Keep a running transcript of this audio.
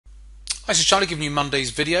Hi, this is Charlie giving you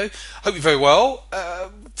Monday's video. Hope you're very well.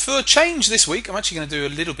 For a change this week, I'm actually going to do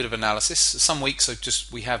a little bit of analysis. Some weeks I'm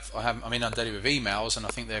inundated with emails, and I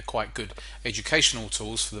think they're quite good educational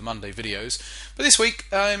tools for the Monday videos. But this week,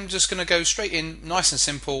 I'm just going to go straight in, nice and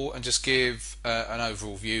simple, and just give an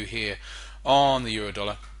overall view here on the euro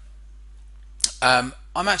dollar. I'm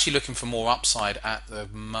actually looking for more upside at the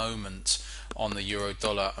moment on the euro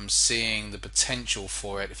dollar. I'm seeing the potential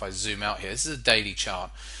for it if I zoom out here. This is a daily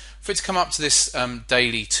chart. For it to come up to this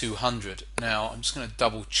daily 200. Now I'm just going to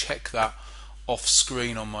double check that off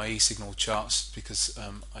screen on my e-signal charts because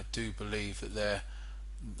I do believe that their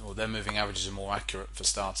moving averages are more accurate for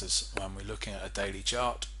starters when we're looking at a daily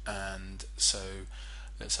chart. And so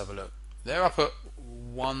let's have a look. They're up at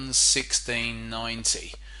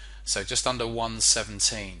 116.90, so just under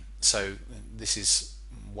 117. So this is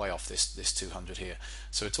way off this 200 here.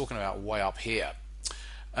 So we're talking about way up here.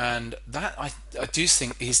 And that I do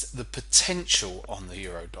think is the potential on the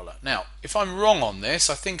euro dollar. Now, if I'm wrong on this,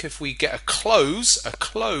 I think if we get a close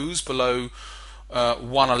below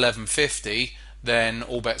 111.50, then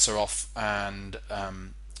all bets are off, and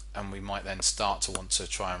we might then start to want to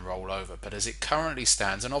try and roll over. But as it currently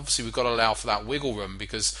stands, and obviously we've got to allow for that wiggle room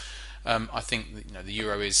because I think that, the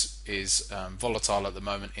euro is volatile at the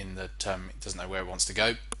moment in that it doesn't know where it wants to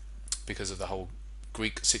go because of the whole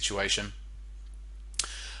Greek situation.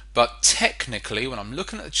 But technically, when I'm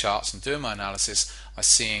looking at the charts and doing my analysis, I'm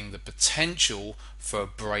seeing the potential for a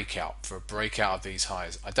breakout of these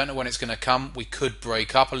highs. I don't know when it's going to come. We could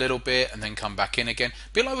break up a little bit and then come back in again.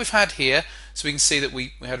 A bit like we've had here. So we can see that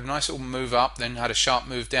we had a nice little move up, then had a sharp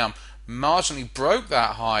move down. Marginally broke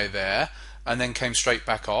that high there and then came straight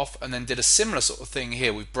back off, and then did a similar sort of thing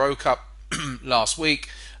here. We broke up last week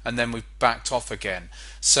and then we've backed off again.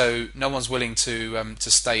 So no one's willing to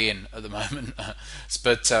stay in at the moment.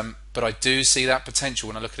 But I do see that potential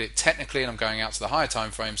when I look at it technically, and I'm going out to the higher time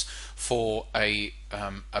frames for a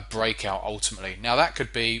breakout ultimately. Now that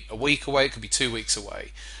could be a week away, it could be 2 weeks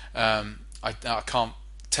away. I can't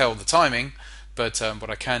tell the timing, but what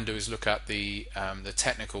I can do is look at the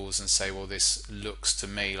technicals and say, well, this looks to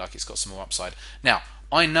me like it's got some more upside. Now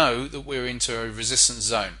I know that we're into a resistance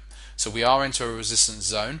zone. So we are into a resistance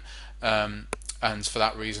zone, and for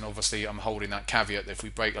that reason, obviously, I'm holding that caveat that if we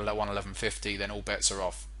break 111.50, then all bets are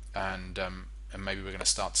off, and maybe we're going to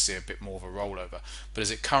start to see a bit more of a rollover. But as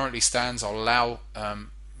it currently stands, I'll allow.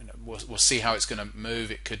 We'll see how it's going to move.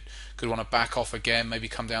 It could want to back off again, maybe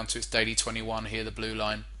come down to its daily 21 here, the blue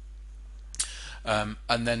line. And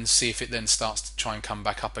then see if it then starts to try and come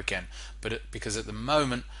back up again. Because at the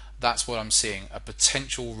moment, that's what I'm seeing, a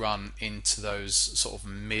potential run into those sort of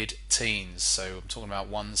mid-teens. So I'm talking about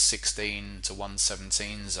 116 to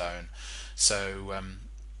 117 zone. So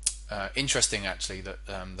interesting actually that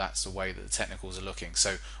that's the way that the technicals are looking.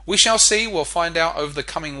 So we shall see. We'll find out over the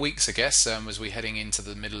coming weeks, I guess, as we're heading into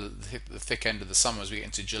the middle of the thick end of the summer, as we get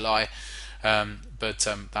into July. But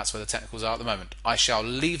that's where the technicals are at the moment. I shall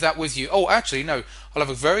leave that with you. Oh, actually, no. I'll have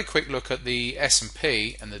a very quick look at the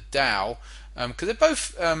S&P and the Dow, because they're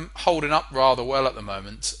both holding up rather well at the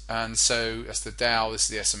moment. And so that's the Dow, this is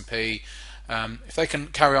the S&P. If they can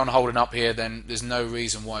carry on holding up here, then there's no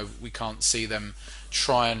reason why we can't see them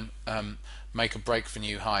try and make a break for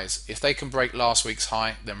new highs. If they can break last week's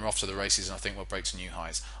high, then we're off to the races, and I think we'll break some new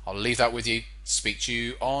highs. I'll leave that with you. Speak to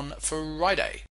you on Friday.